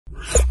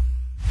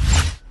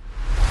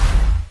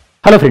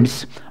Hello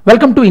friends,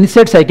 welcome to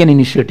Insightsias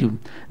initiative.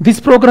 This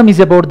program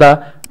is about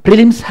the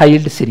Prelims High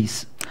Yield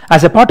series.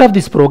 As a part of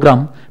this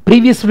program,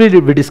 previously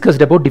we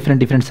discussed about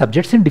different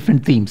subjects in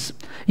different themes.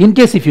 In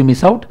case if you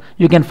miss out,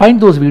 you can find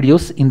those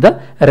videos in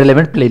the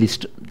relevant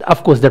playlist.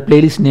 Of course, the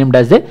playlist named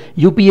as the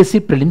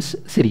UPSC Prelims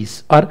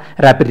series or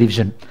Rapid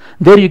Revision.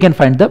 There you can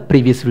find the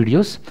previous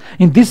videos.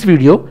 In this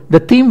video, the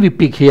theme we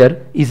pick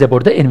here is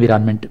about the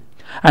environment.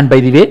 And by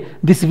the way,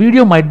 this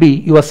video might be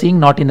you are seeing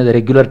not in the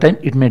regular time,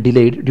 it may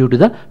delayed due to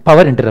the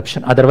power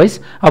interruption.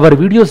 Otherwise, our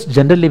videos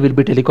generally will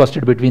be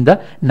telecasted between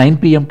the 9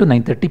 p.m. to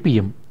 9:30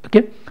 p.m.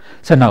 Okay.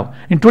 So now,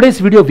 in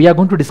today's video, we are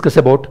going to discuss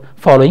about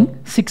following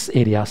 6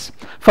 areas.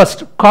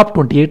 First,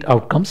 COP28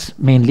 outcomes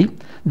mainly.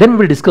 Then we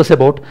will discuss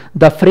about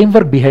the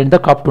framework behind the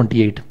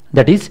COP28,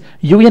 that is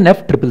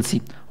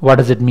UNFCCC. What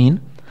does it mean?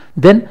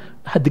 Then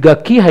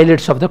the key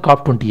highlights of the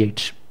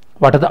COP28.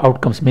 What are the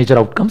outcomes, major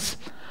outcomes?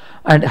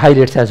 And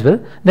highlights as well.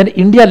 Then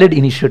India-led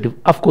initiative.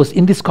 Of course,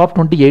 in this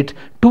COP28,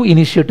 2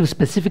 initiatives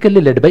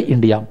specifically led by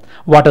India.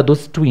 What are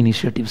those 2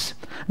 initiatives?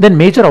 Then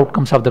major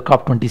outcomes of the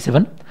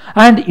COP27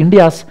 and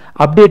India's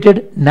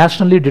updated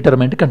nationally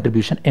determined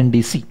contribution,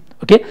 NDC.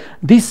 Okay,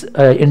 these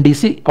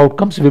NDC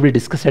outcomes we will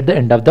discuss at the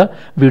end of the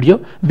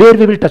video, where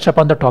we will touch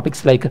upon the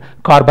topics like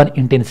carbon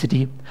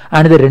intensity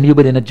and the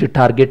renewable energy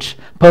targets,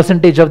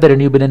 percentage of the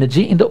renewable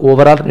energy in the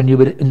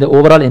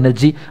overall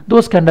energy.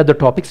 Those kind of the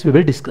topics we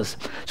will discuss.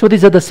 So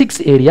these are the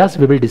 6 areas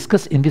we will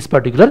discuss in this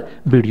particular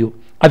video.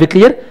 Are we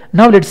clear?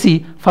 Now let's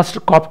see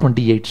first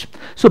COP28.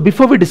 So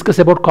before we discuss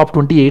about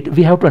COP28,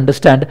 we have to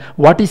understand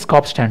what is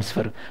COP stands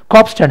for.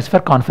 COP stands for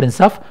Conference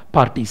of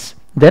Parties.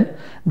 Then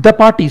the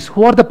parties,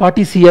 who are the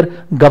parties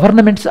here?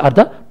 Governments are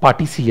the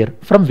parties here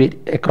from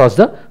across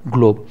the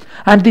globe.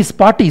 And these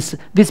parties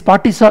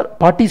are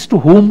parties to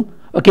whom?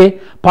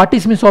 Okay,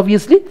 parties means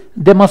obviously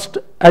they must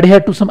adhere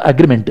to some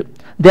agreement.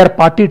 They are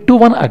party to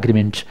one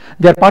agreement.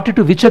 They are party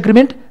to which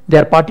agreement? They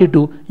are party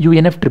to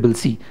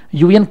UNFCCC,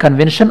 UN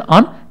Convention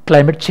on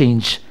Climate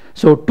Change.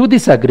 So to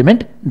this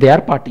agreement, they are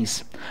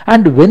parties.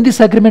 And when this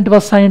agreement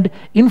was signed,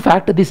 in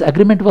fact, this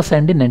agreement was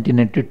signed in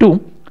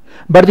 1992.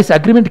 But this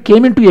agreement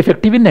came into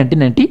effective in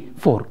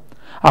 1994.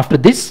 After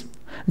this,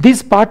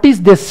 these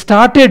parties, they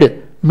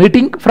started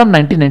meeting from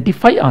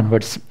 1995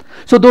 onwards.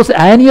 So those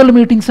annual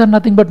meetings are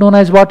nothing but known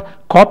as what?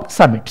 COP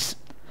summits.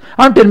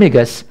 And tell me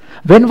guys,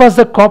 when was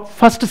the COP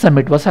first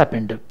summit was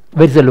happened?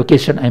 Where is the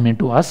location, I mean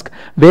to ask?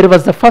 Where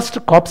was the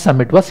first COP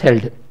summit was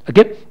held?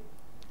 Okay.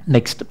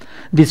 Next,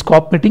 these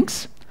COP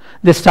meetings,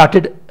 they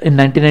started in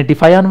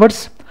 1995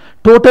 onwards.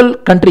 Total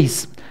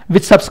countries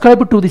which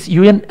subscribe to this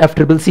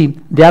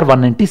UNFCCC, they are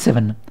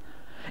 197.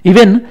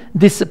 Even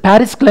this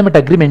Paris Climate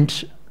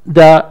Agreement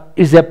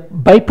is a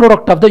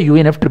byproduct of the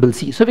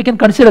UNFCCC. So we can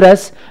consider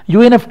as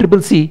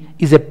UNFCCC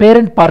is a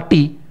parent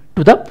party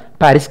to the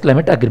Paris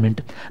Climate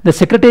Agreement. The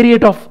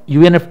Secretariat of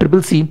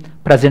UNFCCC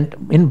present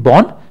in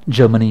Bonn,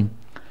 Germany.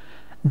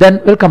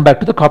 Then we'll come back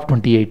to the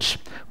COP28.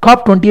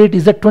 COP28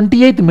 is the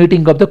 28th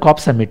meeting of the COP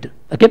summit.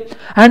 Okay,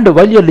 and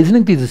while you're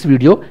listening to this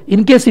video,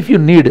 in case if you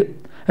need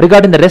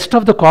regarding the rest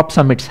of the COP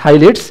summits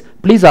highlights,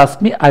 please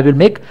ask me. I will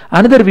make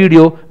another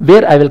video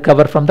where I will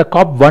cover from the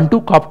COP1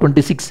 to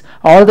COP26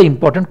 all the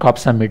important COP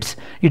summits.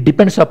 It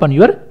depends upon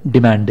your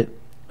demand.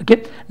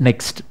 Okay.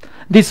 Next,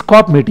 these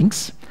COP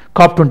meetings,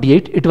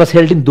 COP28, it was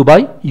held in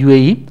Dubai,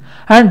 UAE,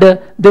 and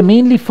they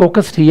mainly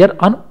focused here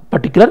on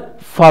particular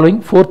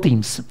following 4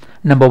 themes.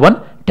 Number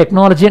 1,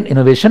 technology and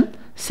innovation.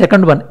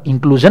 Second one,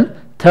 inclusion.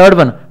 Third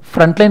one,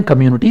 frontline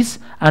communities,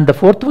 and the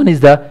 4th one is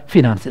the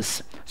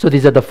finances. So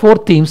these are the 4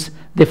 themes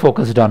they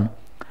focused on.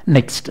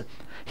 Next,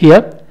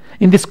 here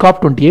in this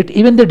COP28,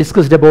 even they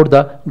discussed about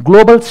the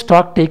global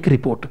Stocktake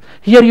report.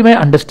 Here you may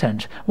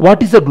understand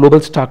what is the global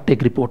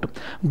Stocktake report.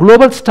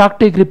 Global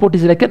Stocktake report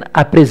is like an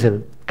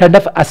appraisal, kind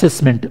of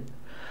assessment.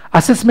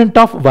 Assessment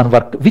of one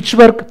work. Which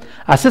work?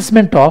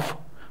 Assessment of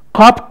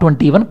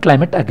COP21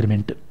 climate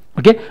agreement.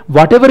 Okay,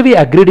 whatever we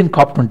agreed in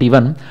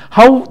COP21,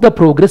 how the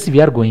progress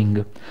we are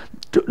going.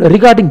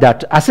 Regarding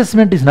that,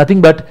 assessment is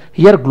nothing but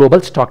here global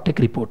Stocktake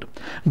report.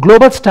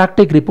 Global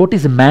Stocktake report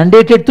is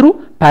mandated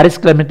through Paris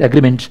Climate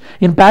Agreement.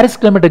 In Paris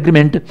Climate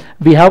Agreement,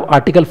 we have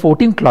Article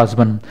 14 Clause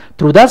 1.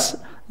 Through thus,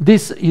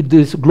 this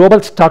global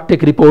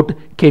Stocktake report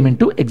came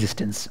into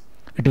existence.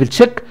 It will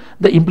check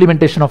the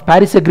implementation of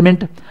Paris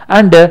Agreement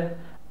and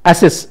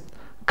assess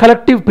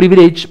collective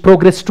privilege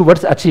progress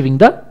towards achieving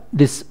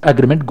this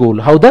agreement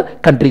goal, how the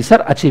countries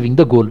are achieving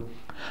the goal.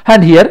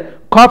 And here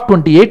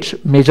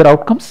COP28 major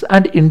outcomes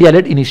and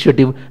India-led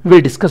initiative we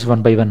will discuss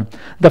one by one.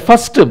 The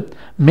first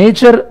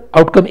major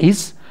outcome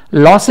is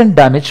loss and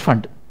damage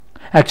fund.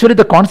 Actually,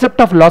 the concept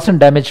of loss and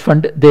damage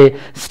fund, they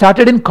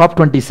started in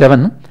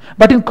COP27,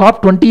 but in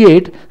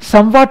COP28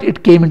 somewhat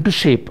it came into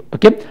shape.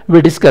 Okay,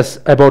 we'll discuss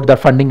about the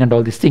funding and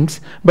all these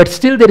things, but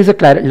still there is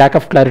a lack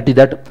of clarity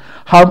that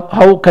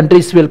how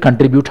countries will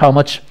contribute how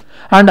much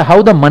and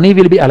how the money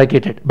will be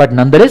allocated. But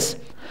nonetheless,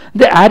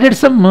 they added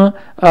some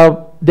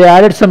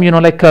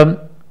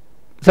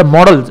some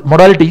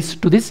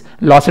modalities to this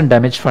loss and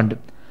damage fund.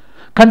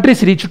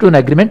 Countries reached to an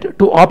agreement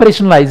to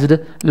operationalize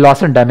the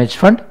loss and damage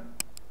fund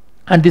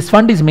and this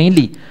fund is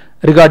mainly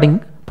regarding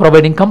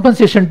providing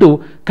compensation to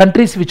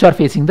countries which are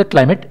facing the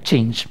climate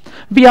change.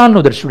 We all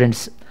know that,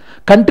 students,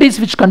 countries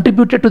which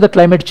contributed to the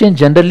climate change,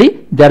 generally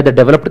they are the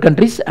developed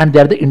countries and they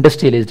are the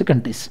industrialized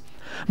countries.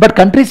 But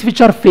countries which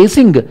are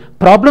facing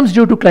problems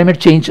due to climate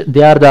change,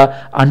 they are the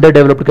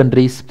underdeveloped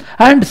countries,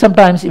 and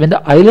sometimes even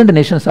the island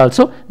nations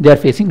also, they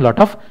are facing a lot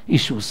of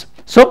issues.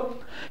 So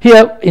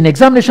here, in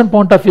examination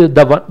point of view,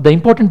 the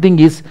important thing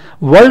is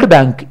World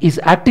Bank is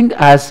acting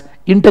as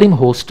interim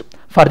host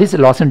for this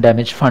loss and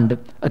damage fund.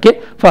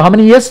 Okay, for how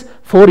many years?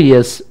 4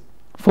 years.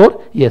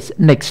 4 years.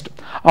 Next,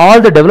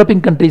 all the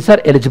developing countries are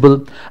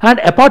eligible, and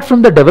apart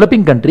from the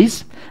developing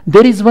countries,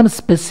 there is one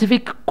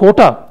specific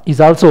quota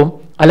is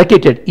also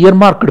allocated,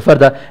 earmarked for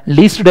the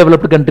least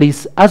developed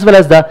countries as well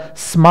as the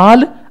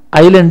small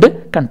island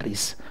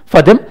countries.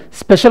 For them,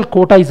 special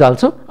quota is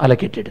also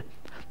allocated.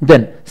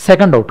 Then,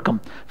 second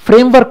outcome,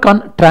 framework on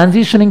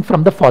transitioning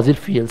from the fossil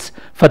fuels.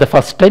 For the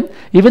first time,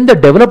 even the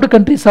developed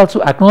countries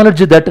also acknowledge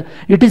that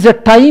it is a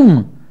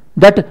time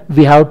that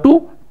we have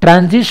to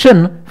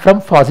transition from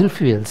fossil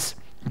fuels.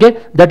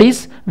 Okay, that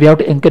is, we have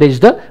to encourage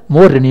the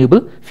more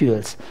renewable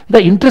fuels. The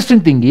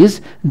interesting thing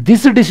is,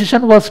 this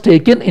decision was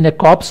taken in a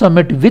COP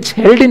summit which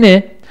held in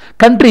a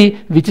country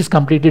which is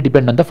completely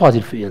dependent on the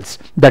fossil fuels.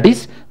 That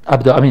is,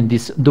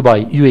 this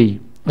Dubai, UAE.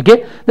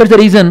 Okay, that's the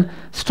reason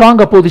strong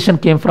opposition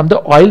came from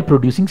the oil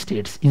producing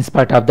states. In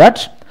spite of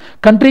that,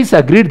 countries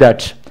agreed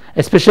that,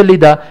 especially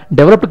the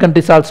developed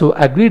countries also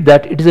agreed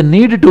that it is a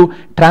need to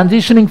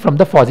transitioning from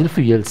the fossil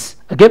fuels.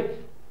 Okay,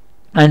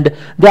 and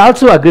they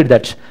also agreed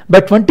that by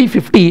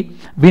 2050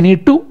 we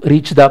need to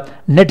reach the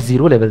net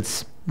zero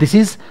levels. This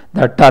is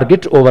the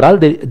target overall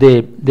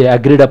they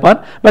agreed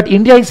upon, but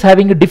India is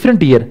having a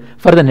different year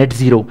for the net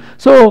zero.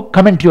 So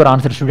comment your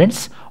answer,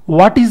 students.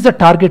 What is the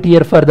target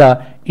year for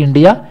the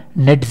India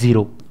net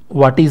zero?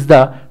 What is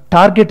the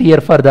target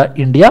year for the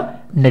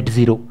India net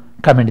zero?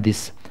 Comment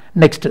this.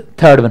 Next,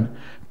 third one,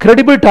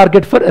 credible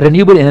target for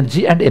renewable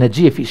energy and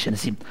energy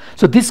efficiency.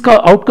 So this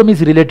outcome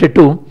is related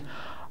to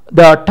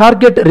the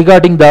target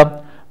regarding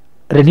the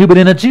renewable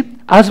energy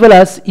as well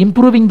as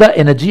improving the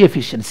energy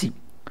efficiency.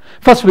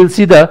 First, we'll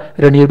see the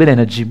renewable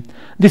energy.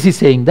 This is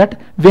saying that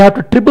we have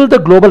to triple the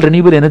global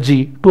renewable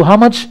energy to how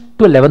much?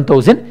 To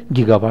 11,000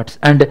 gigawatts.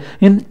 And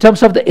in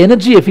terms of the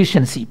energy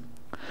efficiency,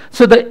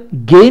 so the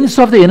gains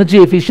of the energy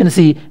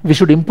efficiency, we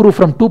should improve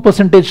from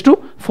 2% to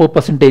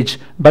 4%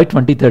 by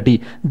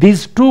 2030.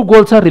 These two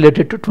goals are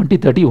related to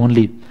 2030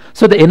 only.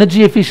 So the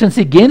energy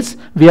efficiency gains,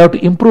 we have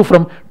to improve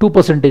from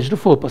 2% to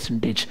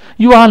 4%.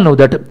 You all know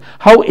that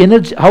how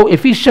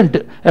efficient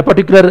a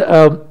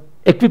particular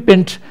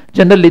equipment,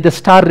 generally the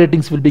star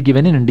ratings will be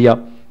given in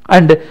India.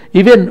 And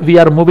even we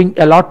are moving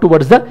a lot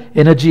towards the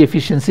energy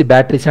efficiency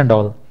batteries and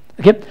all.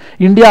 Okay,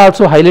 India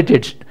also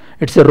highlighted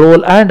its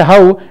role and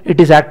how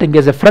it is acting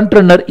as a front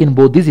runner in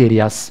both these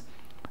areas.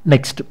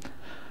 Next,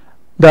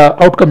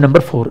 the outcome number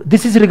 4.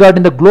 This is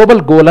regarding the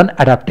global goal on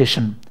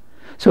adaptation.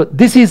 So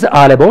this is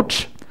all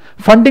about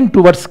funding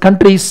towards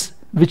countries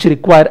which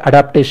require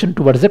adaptation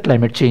towards the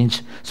climate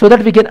change, so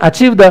that we can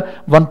achieve the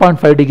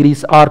 1.5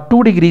 degrees or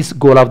 2 degrees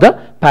goal of the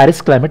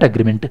Paris Climate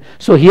Agreement.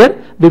 So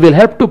here we will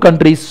help to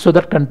countries so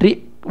that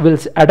country will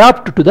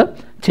adapt to the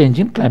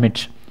changing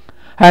climate.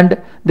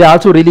 And they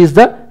also released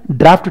the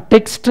draft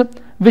text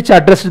which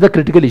addressed the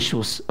critical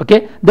issues.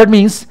 Okay, that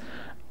means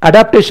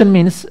adaptation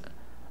means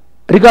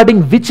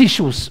regarding which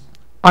issues,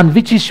 on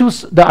which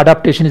issues the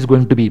adaptation is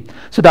going to be.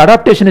 So the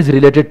adaptation is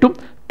related to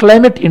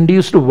climate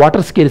induced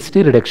water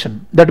scarcity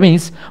reduction. That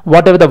means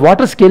whatever the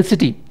water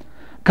scarcity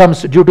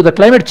comes due to the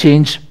climate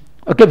change,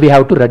 okay, we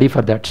have to ready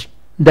for that.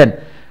 Then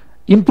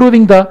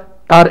improving the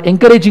or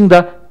encouraging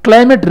the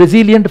climate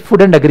resilient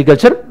food and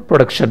agriculture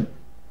production.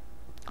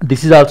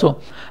 This is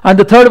also, and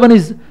the third one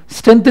is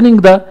strengthening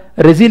the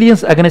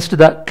resilience against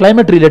the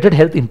climate related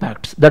health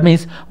impacts. That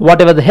means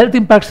whatever the health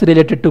impacts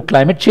related to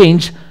climate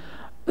change,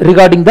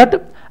 regarding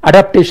that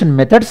adaptation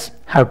methods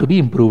have to be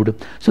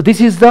improved. So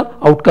this is the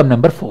outcome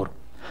number 4.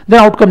 Then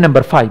outcome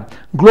number 5,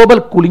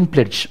 global cooling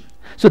pledge.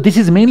 So this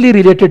is mainly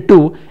related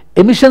to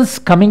emissions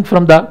coming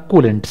from the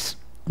coolants.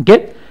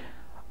 Okay,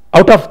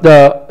 out of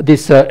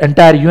this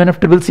entire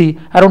UNFCC,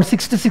 around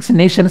 66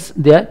 nations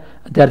they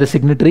are the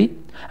signatory,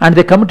 and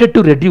they committed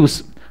to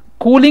reduce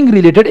cooling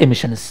related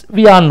emissions.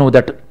 We all know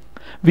that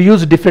we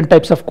use different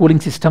types of cooling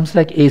systems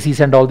like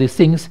ACs and all these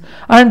things,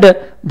 and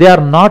they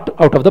are not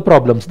out of the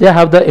problems. They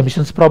have the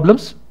emissions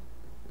problems.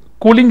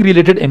 Cooling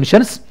related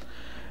emissions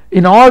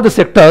in all the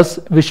sectors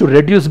we should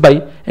reduce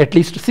by at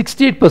least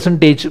 68%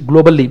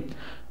 globally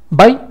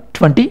by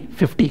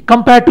 2050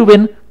 compared to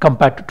when?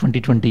 Compared to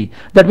 2020.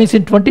 That means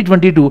in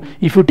 2022,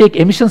 if you take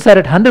emissions are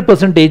at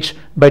 100%,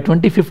 by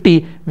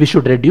 2050 we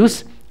should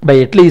reduce by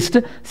at least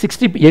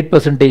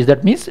 68%.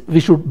 That means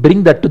we should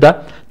bring that to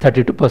the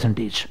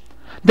 32%.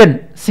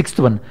 Then sixth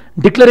one,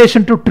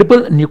 declaration to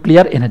triple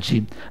nuclear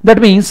energy.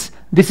 That means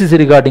this is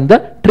regarding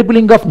the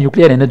tripling of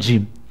nuclear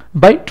energy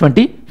by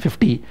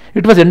 2050.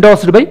 It was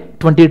endorsed by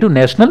 22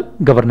 national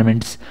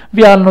governments.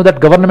 We all know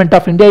that government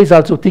of India is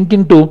also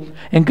thinking to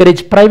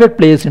encourage private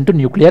players into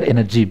nuclear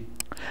energy.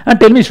 And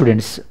tell me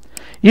students,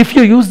 if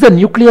you use the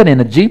nuclear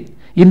energy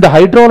in the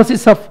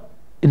hydrolysis of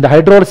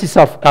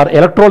or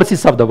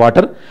electrolysis of the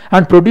water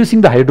and producing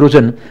the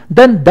hydrogen,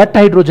 then that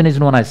hydrogen is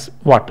known as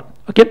what?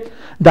 Okay,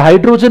 the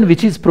hydrogen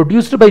which is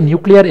produced by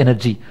nuclear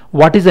energy,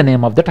 what is the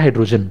name of that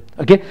hydrogen?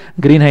 Okay,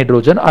 green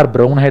hydrogen or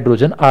brown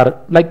hydrogen, or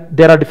like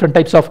there are different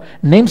types of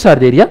names are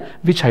there. Yeah,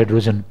 which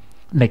hydrogen?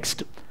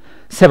 Next,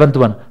 seventh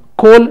one,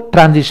 coal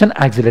transition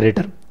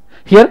accelerator.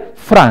 Here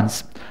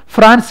France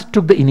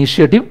took the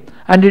initiative,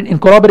 and in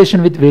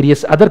collaboration with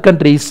various other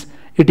countries,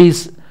 it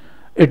is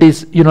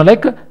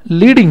like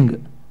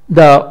leading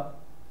the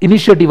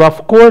initiative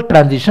of coal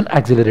transition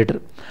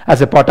accelerator.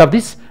 As a part of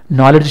this,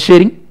 knowledge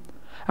sharing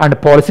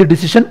and policy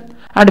decision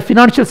and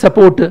financial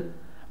support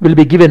will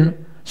be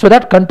given so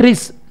that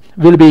countries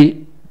will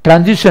be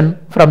transition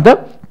from the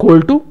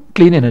coal to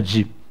clean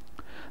energy.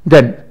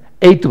 Then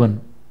eighth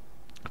one,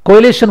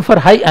 coalition for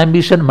high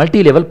ambition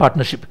multi-level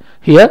partnership.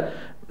 Here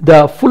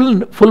the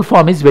full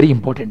form is very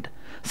important.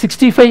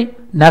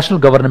 65 national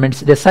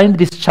governments, they signed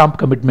this CHAMP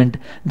commitment.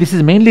 This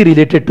is mainly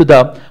related to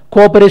the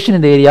cooperation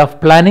in the area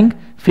of planning,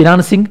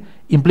 financing,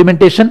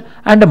 implementation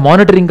and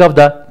monitoring of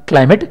the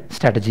climate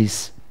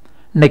strategies.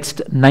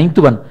 Next, ninth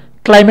one,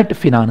 climate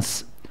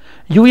finance.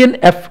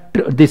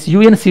 UNCTAD,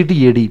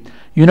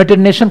 United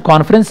Nations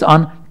Conference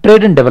on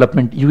Trade and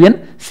Development,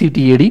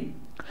 UNCTAD.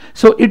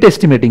 So it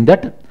estimating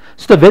that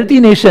the wealthy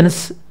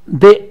nations,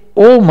 they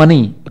owe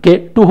money,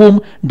 okay, to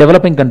whom?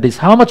 Developing countries.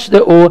 How much they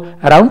owe?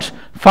 Around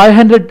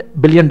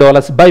 $500 billion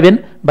by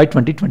when? By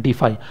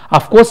 2025.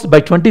 Of course, by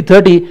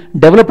 2030,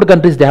 developed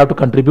countries, they have to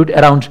contribute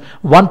around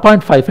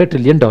 $1.55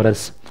 trillion.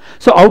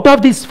 So out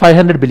of these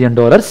 $500 billion,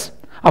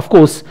 of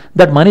course,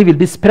 that money will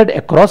be spread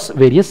across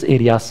various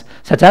areas,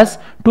 such as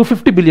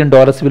 $250 billion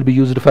will be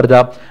used for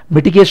the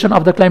mitigation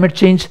of the climate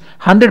change,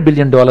 $100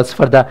 billion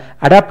for the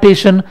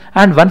adaptation,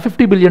 and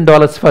 $150 billion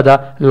for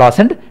the loss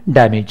and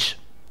damage.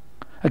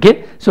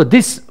 Okay, so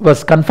this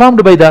was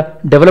confirmed by the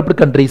developed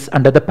countries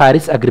under the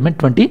Paris Agreement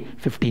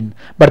 2015.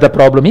 But the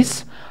problem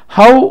is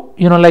how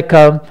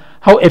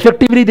how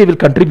effectively they will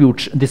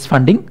contribute this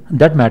funding,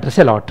 that matters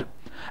a lot.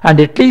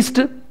 And at least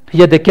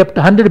here they kept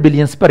 $100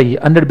 billion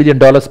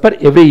per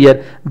every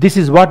year. This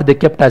is what they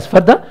kept as for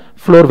the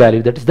floor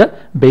value, that is the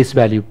base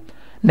value.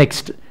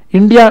 Next,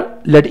 India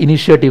led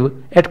initiative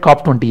at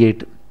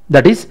COP28.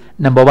 That is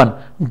number one,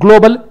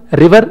 Global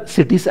River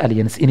Cities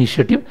Alliance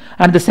initiative,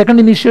 and the second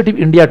initiative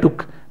India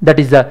took, that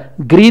is the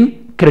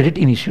Green Credit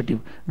Initiative.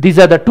 These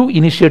are the two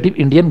initiatives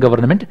Indian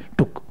government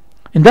took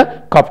in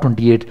the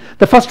COP28.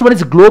 The first one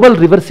is Global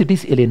River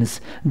Cities Alliance.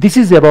 This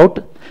is about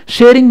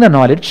sharing the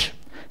knowledge,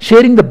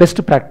 sharing the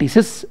best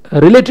practices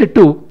related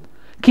to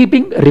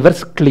keeping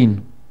rivers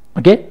clean.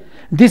 Okay,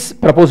 this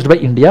proposed by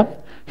India.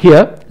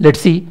 Here,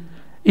 let's see.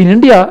 In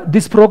India,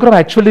 this program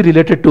actually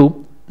related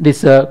to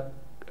this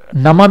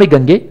Namami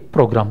Gange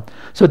program.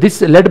 So this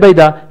led by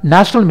the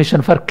National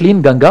Mission for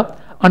Clean Ganga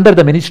under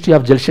the Ministry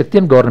of Jal Shakti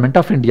and Government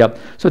of India.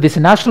 So this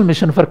National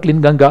Mission for Clean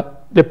Ganga,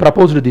 they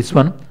proposed this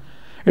one.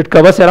 It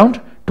covers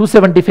around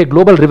 275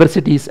 global river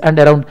cities and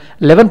around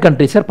 11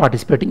 countries are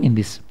participating in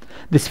this.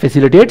 This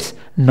facilitates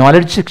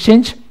knowledge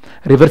exchange,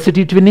 river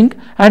city twinning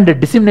and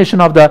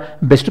dissemination of the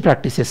best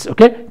practices.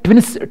 Okay,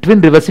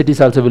 twin river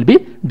cities also will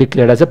be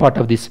declared as a part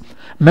of this.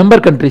 Member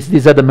countries,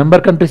 these are the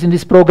member countries in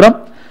this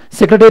program.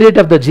 Secretariat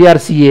of the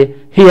GRCA,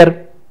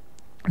 here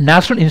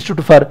National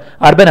Institute for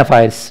Urban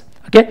Affairs.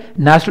 Okay,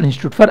 National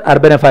Institute for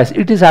Urban Affairs,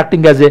 it is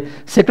acting as a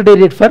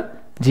secretariat for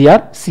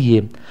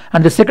GRCA.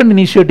 And the second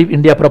initiative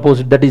India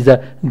proposed, that is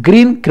the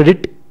Green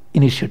Credit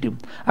Initiative.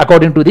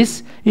 According to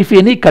this, if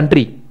any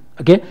country,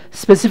 okay,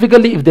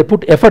 specifically if they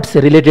put efforts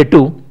related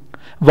to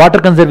water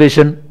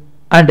conservation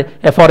and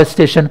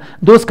afforestation,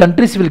 those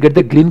countries will get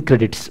the green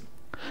credits.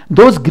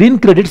 Those green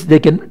credits they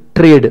can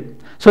trade,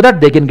 so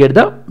that they can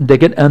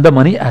earn the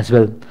money as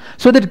well.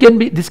 So that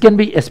this can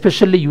be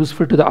especially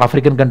useful to the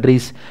African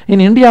countries.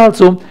 In India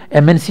also,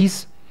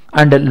 MNCs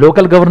and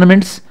local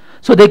governments,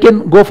 so they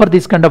can go for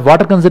this kind of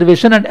water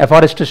conservation and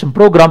afforestation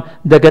program.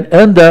 They can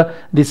earn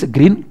this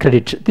green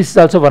credit. This is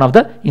also one of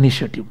the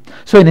initiative.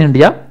 So in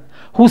India,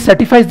 who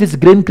certifies these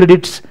green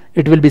credits?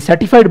 It will be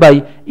certified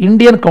by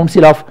Indian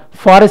Council of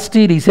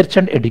Forestry Research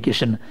and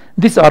Education.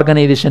 This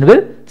organization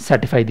will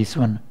certify this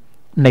one.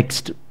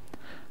 Next,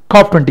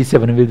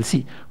 COP27, we will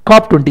see.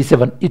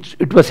 COP27,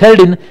 it was held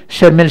in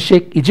Sharm el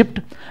Sheikh,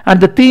 Egypt,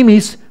 and the theme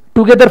is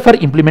Together for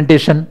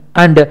Implementation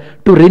and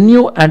to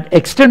renew and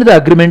extend the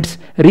agreements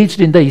reached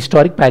in the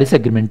historic Paris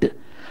Agreement.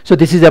 So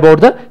this is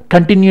about the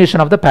continuation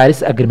of the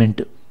Paris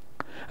Agreement.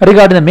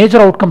 Regarding the major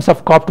outcomes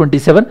of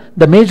COP27,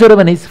 the major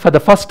one is, for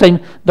the first time,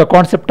 the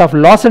concept of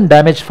loss and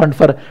damage fund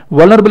for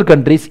vulnerable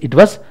countries, it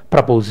was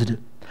proposed.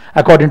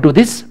 According to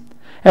this,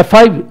 a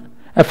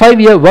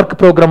five-year work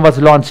program was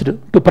launched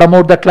to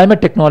promote the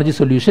climate technology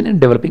solution in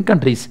developing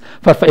countries.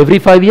 For every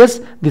 5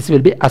 years, this will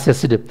be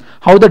assessed,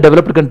 how the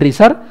developed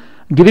countries are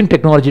giving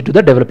technology to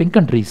the developing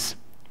countries.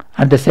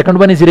 And the second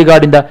one is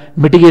regarding the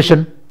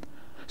mitigation.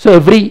 So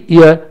every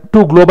year,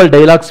 2 global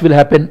dialogues will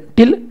happen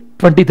till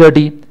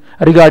 2030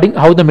 regarding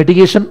how the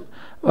mitigation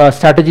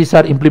strategies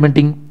are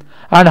implementing,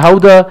 and how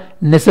the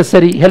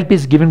necessary help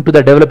is given to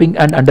the developing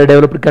and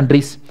underdeveloped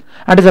countries.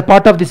 And as a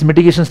part of these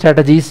mitigation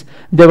strategies,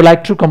 they would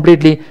like to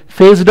completely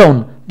phase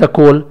down the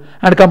coal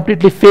and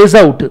completely phase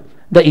out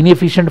the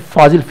inefficient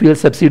fossil fuel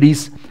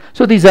subsidies.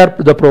 So these are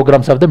the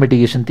programs of the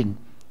mitigation thing.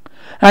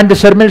 And the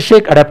Sharm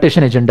el-Sheikh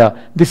adaptation agenda,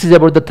 this is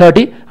about the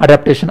 30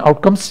 adaptation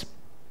outcomes.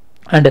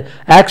 And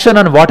action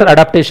on water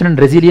adaptation and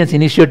resilience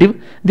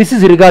initiative, this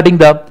is regarding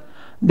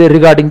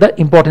the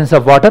importance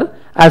of water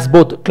as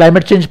both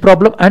climate change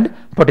problem and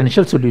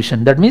potential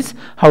solution. That means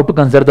how to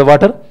conserve the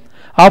water.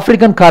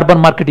 African carbon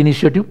market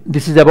initiative,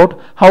 this is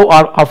about how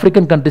our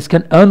African countries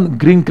can earn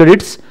green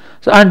credits,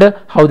 so and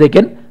how they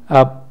can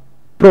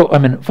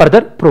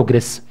further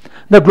progress.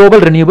 The Global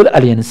Renewable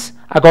Alliance,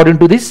 according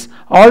to this,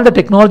 all the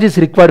technologies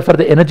required for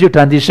the energy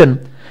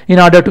transition in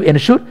order to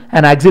ensure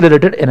an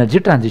accelerated energy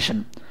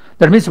transition.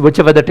 That means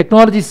whichever the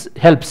technologies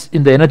helps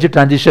in the energy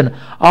transition,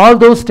 all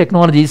those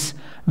technologies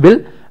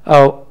will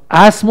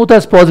as smooth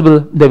as possible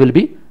they will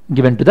be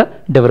given to the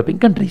developing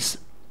countries.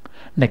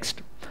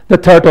 Next, the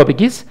third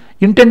topic is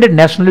intended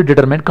nationally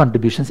determined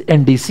contributions,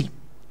 NDC.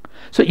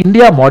 So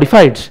India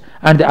modified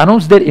and they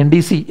announced their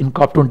NDC in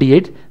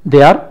COP28.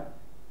 They are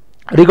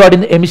regarding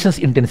the emissions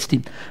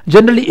intensity.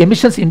 Generally,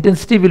 emissions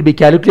intensity will be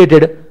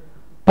calculated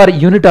per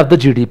unit of the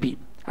GDP,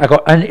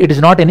 and it is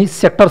not any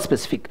sector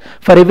specific.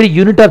 For every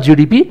unit of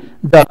GDP,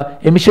 the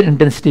emission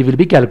intensity will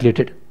be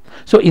calculated.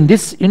 So in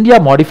this, India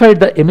modified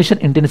the emission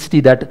intensity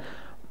that,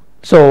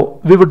 so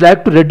we would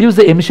like to reduce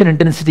the emission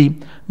intensity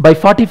by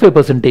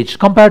 45%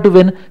 compared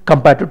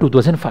to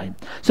 2005.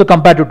 So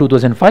compared to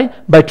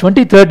 2005, by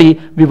 2030,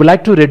 we would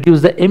like to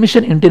reduce the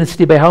emission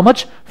intensity by how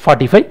much?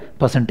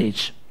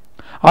 45%.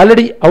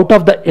 Already out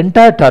of the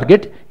entire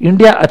target,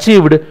 India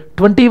achieved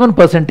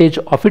 21%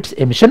 of its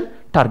emission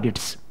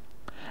targets.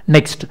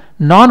 Next,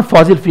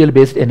 non-fossil fuel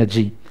based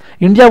energy.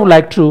 India would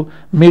like to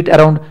meet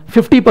around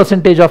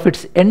 50% of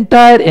its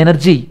entire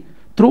energy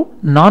through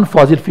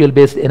non-fossil fuel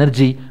based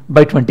energy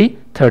by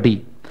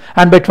 2030.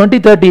 And by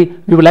 2030,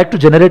 we would like to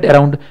generate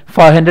around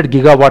 500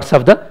 gigawatts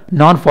of the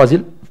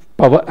non-fossil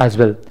power as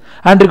well.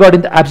 And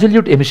regarding the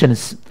absolute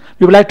emissions,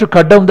 we would like to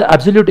cut down the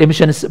absolute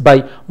emissions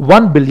by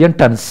 1 billion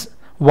tons.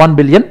 1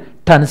 billion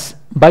tons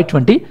by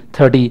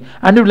 2030,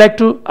 and we would like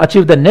to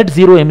achieve the net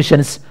zero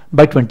emissions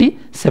by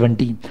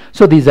 2070.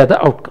 So these are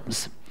the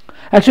outcomes.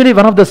 Actually,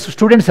 one of the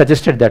students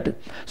suggested that,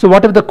 so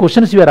whatever the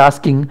questions you are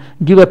asking,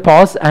 give a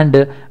pause and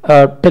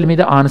tell me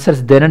the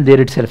answers then and there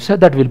itself, so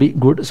that will be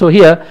good. So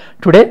here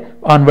today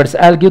onwards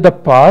I'll give the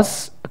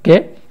pause,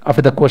 okay,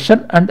 after the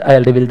question, and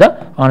I'll reveal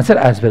the answer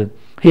as well.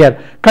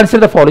 Here,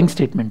 consider the following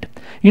statement.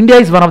 India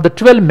is one of the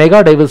 12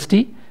 mega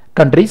diversity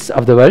countries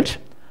of the world.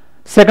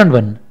 Second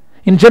one,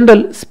 in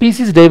general,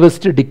 species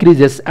diversity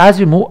decreases as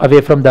we move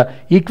away from the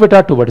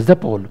equator towards the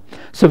pole.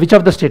 So which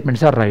of the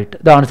statements are right?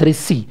 The answer is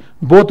C.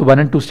 Both 1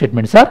 and 2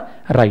 statements are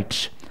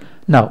right.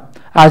 Now,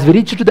 as we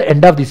reach to the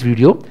end of this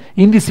video,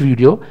 in this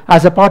video,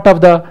 as a part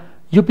of the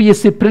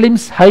UPSC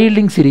Prelims High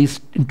Yielding series,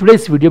 in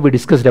today's video we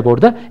discussed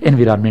about the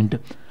environment.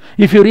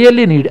 If you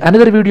really need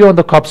another video on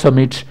the COP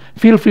Summit,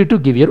 feel free to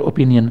give your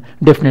opinion.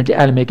 Definitely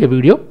I'll make a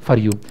video for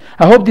you.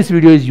 I hope this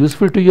video is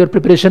useful to your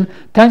preparation.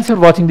 Thanks for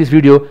watching this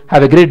video.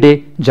 Have a great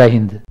day. Jai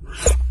Hind.